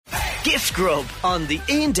Gift Grub on the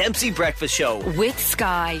Ian Dempsey Breakfast Show. With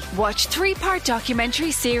Sky. Watch 3-part documentary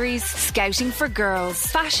series Scouting for Girls,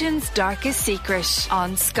 Fashion's Darkest Secret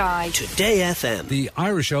on Sky. Today FM. The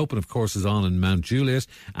Irish Open, of course, is on in Mount Juliet,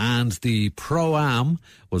 and the Pro-Am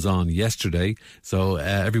was on yesterday. So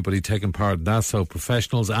everybody taking part in that. So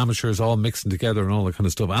professionals, amateurs, all mixing together and all that kind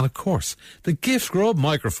of stuff. And of course, the Gift Grub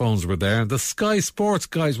microphones were there, and the Sky Sports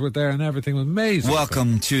guys were there, and everything was amazing.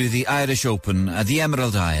 Welcome to the Irish Open, the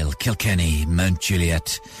Emerald Isle, Kilkenny, Mount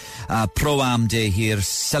Juliet. Pro-Am day here,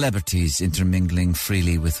 celebrities intermingling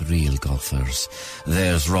freely with real golfers.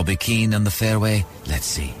 There's Robbie Keane on the fairway. Let's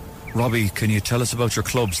see. Robbie, can you tell us about your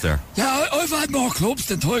clubs there? Yeah, I've had more clubs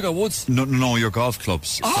than Tiger Woods. No, your golf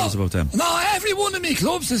clubs. Tell us about them. No, every one of me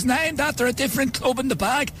clubs is named after a different club in the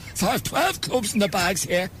bag. So I have 12 clubs in the bags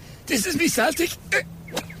here. This is me Celtic.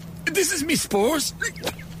 This is me Spurs.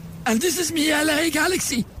 And this is me LA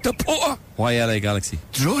Galaxy, the putter. Why LA Galaxy?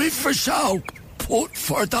 Drive for show, putt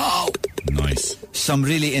for dough. Nice. Some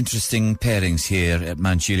really interesting pairings here at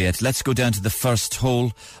Mount Juliet. Let's go down to the first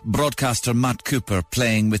hole. Broadcaster Matt Cooper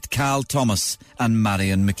playing with Cal Thomas and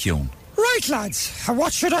Marion McKeown. Right, lads.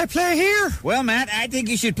 What should I play here? Well, Matt, I think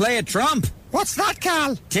you should play a trump. What's that,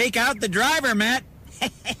 Cal? Take out the driver, Matt.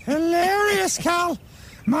 Hilarious, Cal.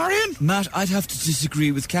 Marion? Matt, I'd have to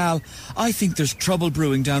disagree with Cal. I think there's trouble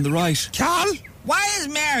brewing down the right. Cal? Why is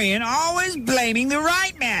Marion always blaming the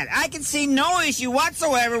right, Matt? I can see no issue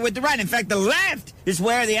whatsoever with the right. In fact, the left is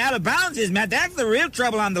where the out of bounds is, Matt. That's the real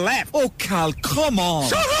trouble on the left. Oh, Cal, come on.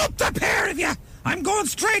 Shut up, the pair of you. I'm going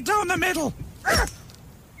straight down the middle.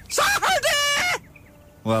 Saturday!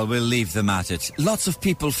 Well, we'll leave them at it. Lots of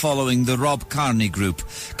people following the Rob Kearney group.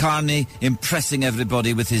 Kearney impressing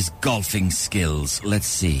everybody with his golfing skills. Let's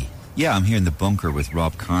see. Yeah, I'm here in the bunker with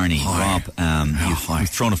Rob Kearney. Hi. Rob, you've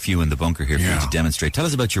thrown a few in the bunker here for you to demonstrate. Tell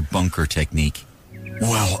us about your bunker technique.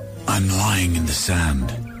 Well, I'm lying in the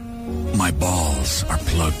sand. My balls are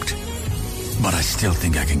plugged, but I still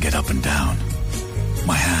think I can get up and down.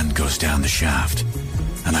 My hand goes down the shaft,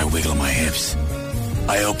 and I wiggle my hips.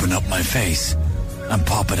 I open up my face and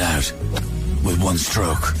pop it out with one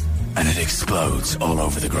stroke, and it explodes all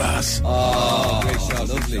over the grass. Oh, great shot.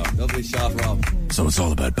 Lovely shot, Rob. So it's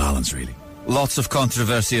all about balance, really. Lots of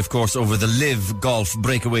controversy, of course, over the Live Golf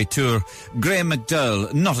Breakaway Tour. Graham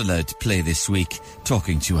McDowell not allowed to play this week,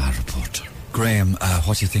 talking to our reporter. Graham,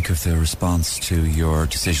 what do you think of the response to your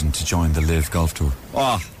decision to join the Live Golf Tour?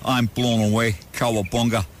 I'm blown away,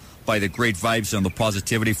 cowabunga, by the great vibes and the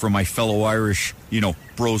positivity from my fellow Irish,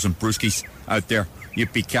 bros and brewskis out there.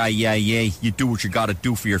 Yippee-ki-yay, you do what you gotta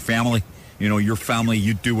do for your family. Your family,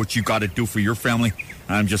 you do what you gotta do for your family.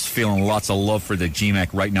 And I'm just feeling lots of love for the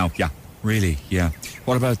GMAC right now, yeah. Really? Yeah.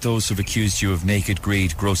 What about those who've accused you of naked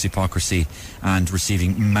greed, gross hypocrisy, and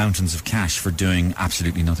receiving mountains of cash for doing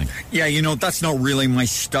absolutely nothing? Yeah, that's not really my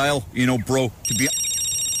style, bro, to be...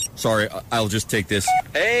 Sorry, I'll just take this.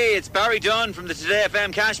 Hey, it's Barry Dunn from the Today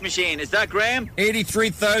FM cash machine. Is that Graham?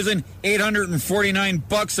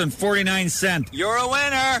 $83,849.49. You're a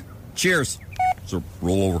winner. Cheers. So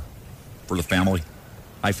roll over for the family.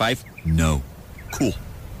 High five? No. Cool.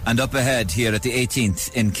 And up ahead here at the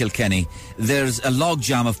 18th in Kilkenny, there's a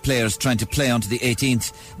logjam of players trying to play onto the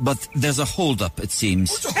 18th, but there's a hold-up, it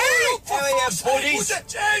seems.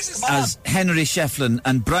 As Henry Shefflin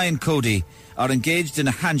and Brian Cody are engaged in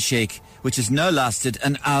a handshake which has now lasted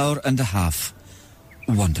an hour and a half.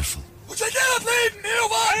 Wonderful. Would you get a bleeding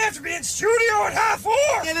move on? I have to be in studio at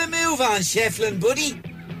 4:30. Get a move on, Shefflin, buddy.